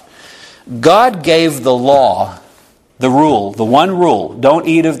lot. God gave the law, the rule, the one rule, don't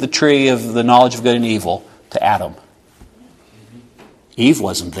eat of the tree of the knowledge of good and evil, to Adam. Eve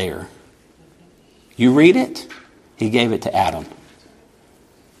wasn't there. You read it, He gave it to Adam.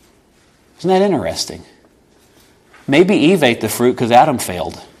 Isn't that interesting? Maybe Eve ate the fruit because Adam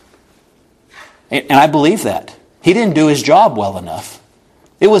failed. And I believe that. He didn't do his job well enough.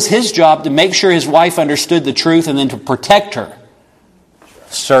 It was his job to make sure his wife understood the truth and then to protect her.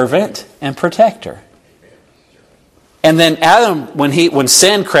 Servant and protector. And then Adam, when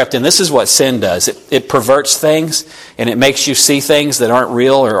sin crept in, this is what sin does. It perverts things and it makes you see things that aren't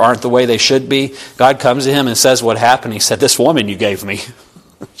real or aren't the way they should be. God comes to him and says, what happened? He said, this woman you gave me.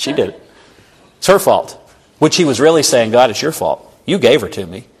 She did it. It's her fault. Which he was really saying, God, it's your fault. You gave her to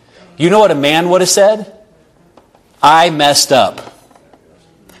me. You know what a man would have said? I messed up.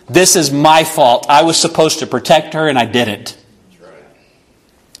 This is my fault. I was supposed to protect her and I didn't.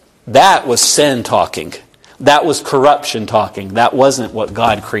 That was sin talking. That was corruption talking. That wasn't what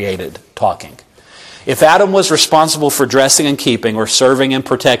God created talking. If Adam was responsible for dressing and keeping or serving and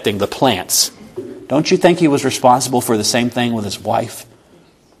protecting the plants, don't you think he was responsible for the same thing with his wife?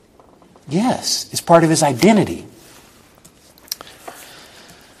 Yes, it's part of his identity.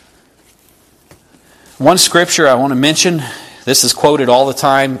 One scripture I want to mention, this is quoted all the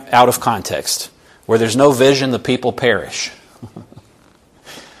time out of context. Where there's no vision, the people perish.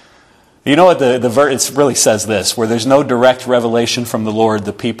 You know what the verse really says this, where there's no direct revelation from the Lord,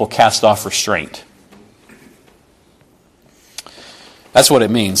 the people cast off restraint. That's what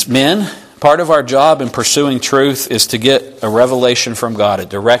it means. Men, part of our job in pursuing truth is to get a revelation from God, a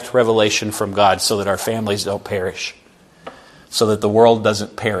direct revelation from God, so that our families don't perish, so that the world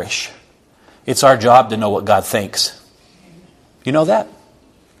doesn't perish. It's our job to know what God thinks. You know that?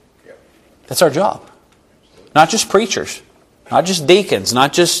 That's our job. Not just preachers, not just deacons,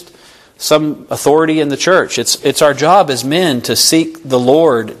 not just some authority in the church. It's our job as men to seek the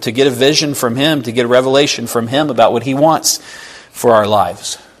Lord, to get a vision from Him, to get a revelation from Him about what He wants for our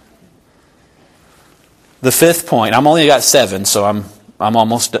lives. The fifth point, I'm only got 7, so I'm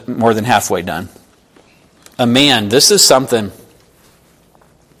almost more than halfway done. A man, this is something,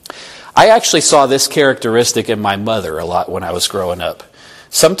 I actually saw this characteristic in my mother a lot when I was growing up.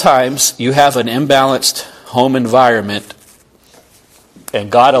 Sometimes you have an imbalanced home environment and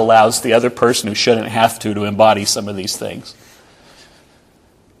God allows the other person who shouldn't have to embody some of these things.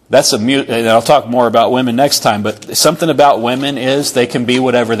 And I'll talk more about women next time, but something about women is they can be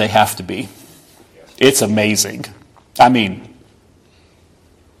whatever they have to be. It's amazing. But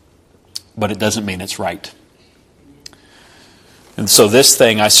it doesn't mean it's right. And so this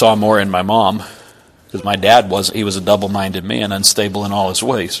thing I saw more in my mom, because my dad was a double-minded man, unstable in all his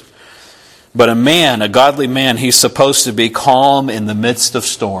ways. But a man, a godly man, he's supposed to be calm in the midst of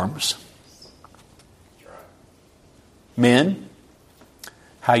storms. Men,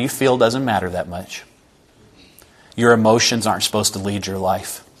 how you feel doesn't matter that much. Your emotions aren't supposed to lead your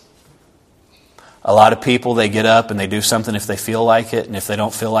life. A lot of people, they get up and they do something if they feel like it, and if they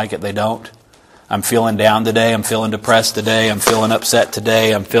don't feel like it, they don't. I'm feeling down today, I'm feeling depressed today, I'm feeling upset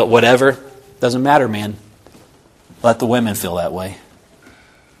today, I'm feeling whatever. Doesn't matter, man. Let the women feel that way.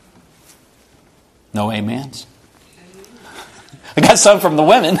 No amens? I got some from the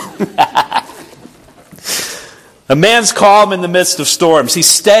women. A man's calm in the midst of storms. He's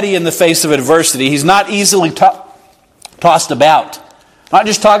steady in the face of adversity. He's not easily tossed about. I'm not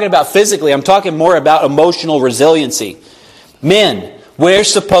just talking about physically. I'm talking more about emotional resiliency. Men, we're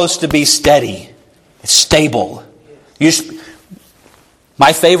supposed to be steady, stable.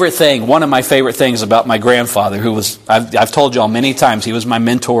 My favorite thing, one of my favorite things about my grandfather, who was, I've told y'all many times, he was my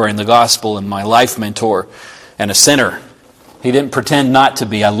mentor in the gospel and my life mentor and a sinner. He didn't pretend not to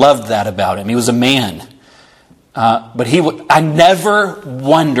be. I loved that about him. He was a man. But I never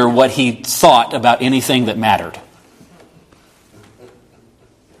wonder what he thought about anything that mattered.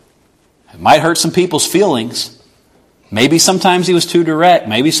 It might hurt some people's feelings. Maybe sometimes he was too direct.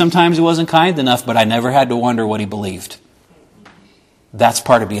 Maybe sometimes he wasn't kind enough, but I never had to wonder what he believed. That's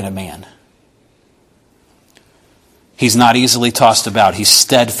part of being a man. He's not easily tossed about. He's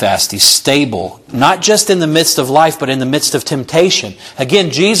steadfast. He's stable. Not just in the midst of life, but in the midst of temptation.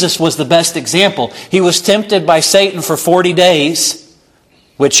 Again, Jesus was the best example. He was tempted by Satan for 40 days,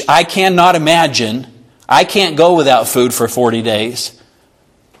 which I cannot imagine. I can't go without food for 40 days.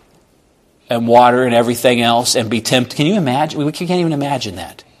 And water and everything else and be tempted. Can you imagine? We can't even imagine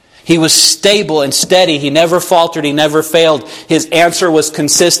that. He was stable and steady. He never faltered. He never failed. His answer was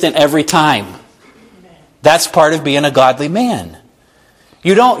consistent every time. That's part of being a godly man.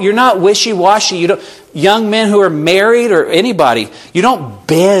 You're not wishy-washy. Young men who are married or anybody, you don't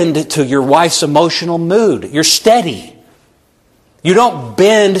bend to your wife's emotional mood. You're steady. You don't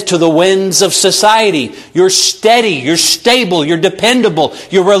bend to the winds of society. You're steady. You're stable. You're dependable.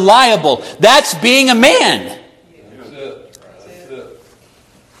 You're reliable. That's being a man.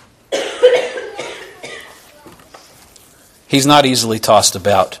 He's not easily tossed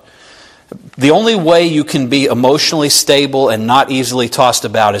about. The only way you can be emotionally stable and not easily tossed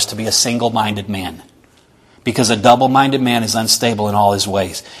about is to be a single-minded man. Because a double-minded man is unstable in all his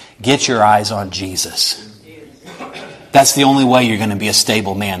ways. Get your eyes on Jesus. That's the only way you're going to be a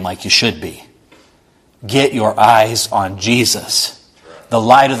stable man like you should be. Get your eyes on Jesus. The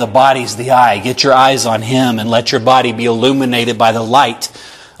light of the body is the eye. Get your eyes on Him and let your body be illuminated by the light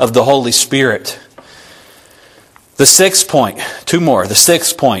of the Holy Spirit. The sixth point. Two more. The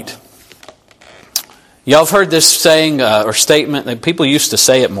sixth point. Y'all have heard this saying or statement that people used to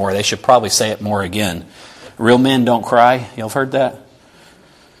say it more. They should probably say it more again. Real men don't cry. Y'all have heard that?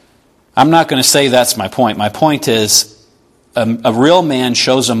 I'm not going to say that's my point. My point is a real man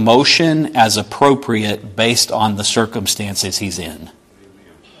shows emotion as appropriate based on the circumstances he's in.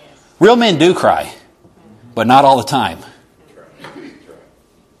 Real men do cry, but not all the time.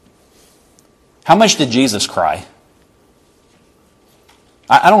 How much did Jesus cry?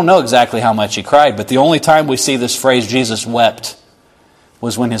 I don't know exactly how much He cried, but the only time we see this phrase, Jesus wept,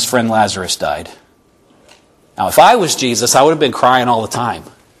 was when His friend Lazarus died. Now, if I was Jesus, I would have been crying all the time.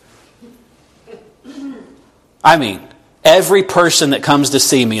 I mean, every person that comes to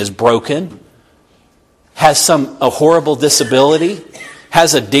see me is broken, has a horrible disability,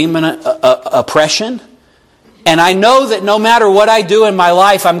 has a demon oppression, and I know that no matter what I do in my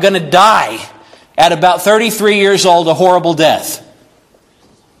life, I'm going to die at about 33 years old, a horrible death.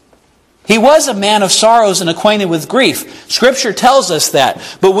 He was a man of sorrows and acquainted with grief. Scripture tells us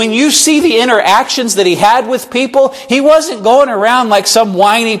that. But when you see the interactions that He had with people, He wasn't going around like some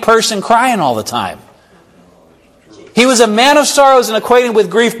whiny person crying all the time. He was a man of sorrows and acquainted with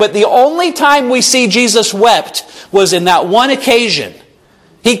grief, but the only time we see Jesus wept was in that one occasion.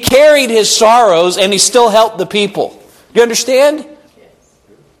 He carried His sorrows and He still helped the people. Do you understand?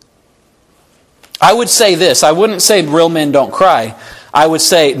 I would say this. I wouldn't say real men don't cry. I would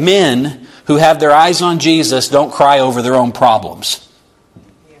say men who have their eyes on Jesus don't cry over their own problems.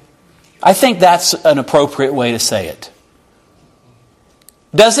 I think that's an appropriate way to say it.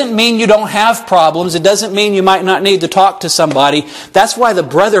 Doesn't mean you don't have problems. It doesn't mean you might not need to talk to somebody. That's why the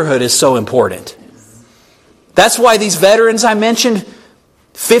brotherhood is so important. That's why these veterans I mentioned,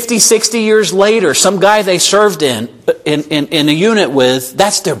 50, 60 years later, some guy they served in a unit with,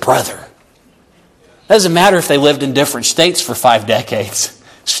 that's their brother. Doesn't matter if they lived in different states for 5 decades.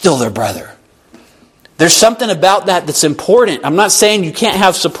 Still their brother. There's something about that that's important. I'm not saying you can't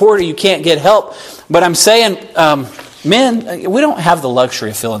have support or you can't get help, but I'm saying, men, we don't have the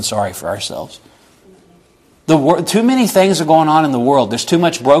luxury of feeling sorry for ourselves. Too many things are going on in the world. There's too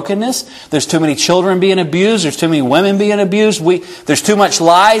much brokenness. There's too many children being abused. There's too many women being abused. There's too much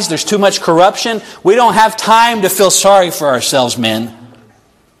lies. There's too much corruption. We don't have time to feel sorry for ourselves, men.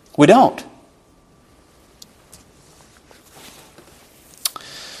 We don't.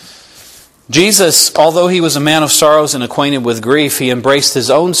 Jesus, although He was a man of sorrows and acquainted with grief, He embraced His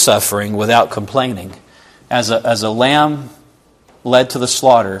own suffering without complaining. As a lamb led to the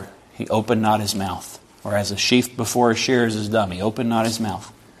slaughter, He opened not His mouth. Or as a sheaf before a shears is dumb, He opened not His mouth.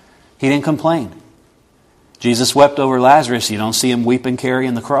 He didn't complain. Jesus wept over Lazarus. You don't see Him weeping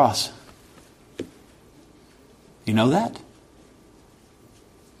carrying the cross. You know that?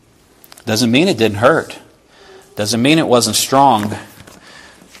 Doesn't mean it didn't hurt. Doesn't mean it wasn't strong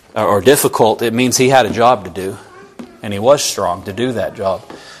or difficult. It means He had a job to do. And He was strong to do that job.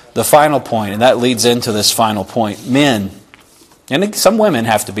 The final point, and that leads into this final point. Men, and some women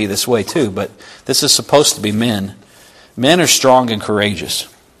have to be this way too, but this is supposed to be men. Men are strong and courageous.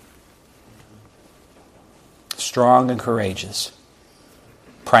 Strong and courageous.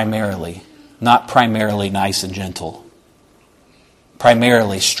 Primarily. Not primarily nice and gentle.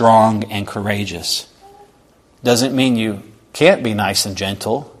 Primarily strong and courageous. Doesn't mean you can't be nice and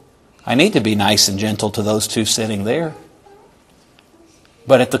gentle. I need to be nice and gentle to those two sitting there.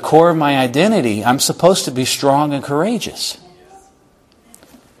 But at the core of my identity, I'm supposed to be strong and courageous.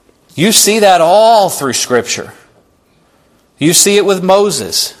 You see that all through Scripture. You see it with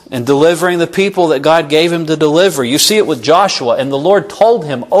Moses and delivering the people that God gave him to deliver. You see it with Joshua, and the Lord told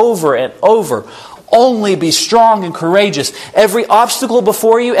him over and over, only be strong and courageous. Every obstacle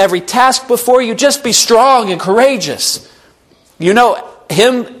before you, every task before you, just be strong and courageous. You know,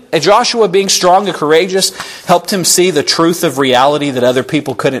 Joshua being strong and courageous helped him see the truth of reality that other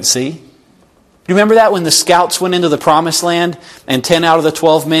people couldn't see. You remember that when the scouts went into the promised land and 10 out of the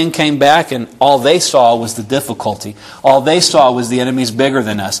 12 men came back and all they saw was the difficulty. All they saw was the enemy's bigger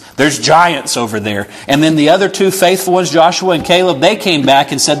than us. There's giants over there. And then the other two faithful ones, Joshua and Caleb, they came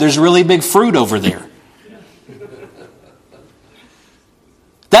back and said there's really big fruit over there.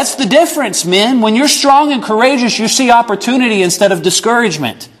 That's the difference, men. When you're strong and courageous, you see opportunity instead of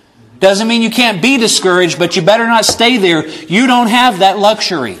discouragement. Doesn't mean you can't be discouraged, but you better not stay there. You don't have that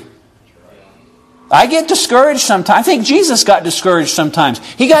luxury. I get discouraged sometimes. I think Jesus got discouraged sometimes.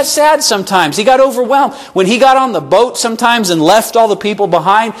 He got sad sometimes. He got overwhelmed. When He got on the boat sometimes and left all the people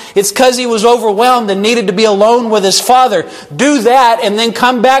behind, it's because He was overwhelmed and needed to be alone with His Father. Do that and then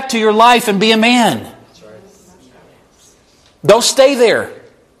come back to your life and be a man. Don't stay there.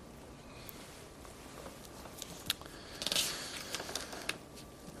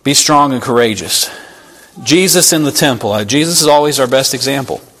 Be strong and courageous. Jesus in the temple. Jesus is always our best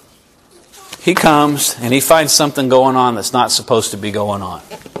example. He comes and He finds something going on that's not supposed to be going on.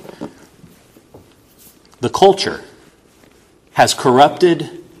 The culture has corrupted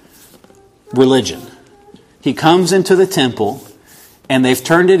religion. He comes into the temple and they've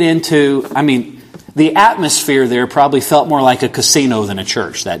turned it into, the atmosphere there probably felt more like a casino than a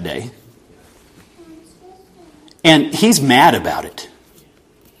church that day. And He's mad about it.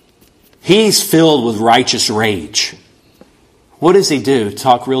 He's filled with righteous rage. What does He do?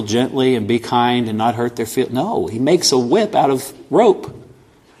 Talk real gently and be kind and not hurt their feelings? No, He makes a whip out of rope,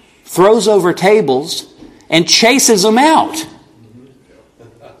 throws over tables, and chases them out.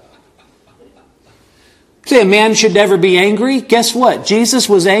 Say a man should never be angry? Guess what? Jesus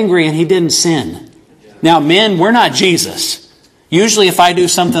was angry and He didn't sin. Now, men, we're not Jesus. Usually if I do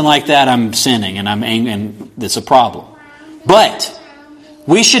something like that, I'm sinning and I'm angry and it's a problem. But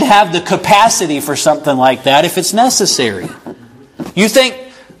we should have the capacity for something like that if it's necessary. You think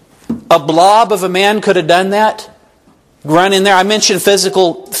a blob of a man could have done that? Run in there. I mentioned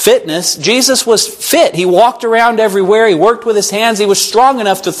physical fitness. Jesus was fit. He walked around everywhere. He worked with His hands. He was strong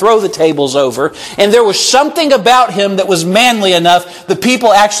enough to throw the tables over. And there was something about Him that was manly enough the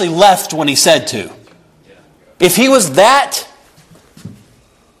people actually left when He said to. If He was that,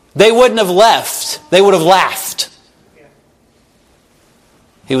 they wouldn't have left. They would have laughed.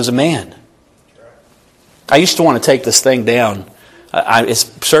 He was a man. I used to want to take this thing down.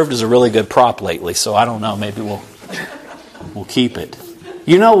 It's served as a really good prop lately, so I don't know. Maybe we'll keep it.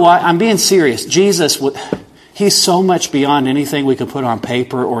 You know what? I'm being serious. Jesus, He's so much beyond anything we could put on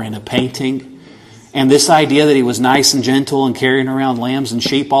paper or in a painting. And this idea that He was nice and gentle and carrying around lambs and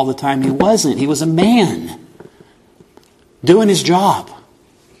sheep all the time, He wasn't. He was a man doing His job.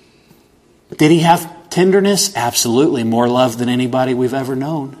 Did He have tenderness? Absolutely. More love than anybody we've ever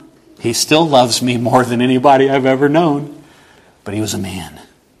known. He still loves me more than anybody I've ever known. But he was a man.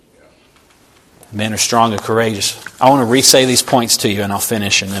 Men are strong and courageous. I want to re-say these points to you and I'll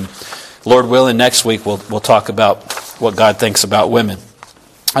finish. And then, Lord willing, next week we'll talk about what God thinks about women.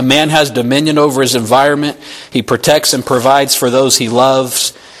 A man has dominion over his environment. He protects and provides for those he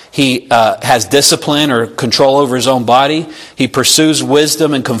loves. He has discipline or control over his own body. He pursues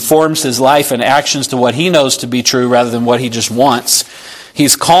wisdom and conforms his life and actions to what he knows to be true rather than what he just wants.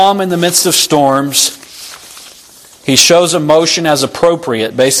 He's calm in the midst of storms. He shows emotion as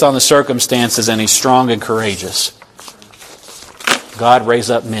appropriate based on the circumstances, and he's strong and courageous. God, raise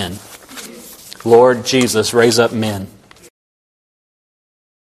up men. Lord Jesus, raise up men.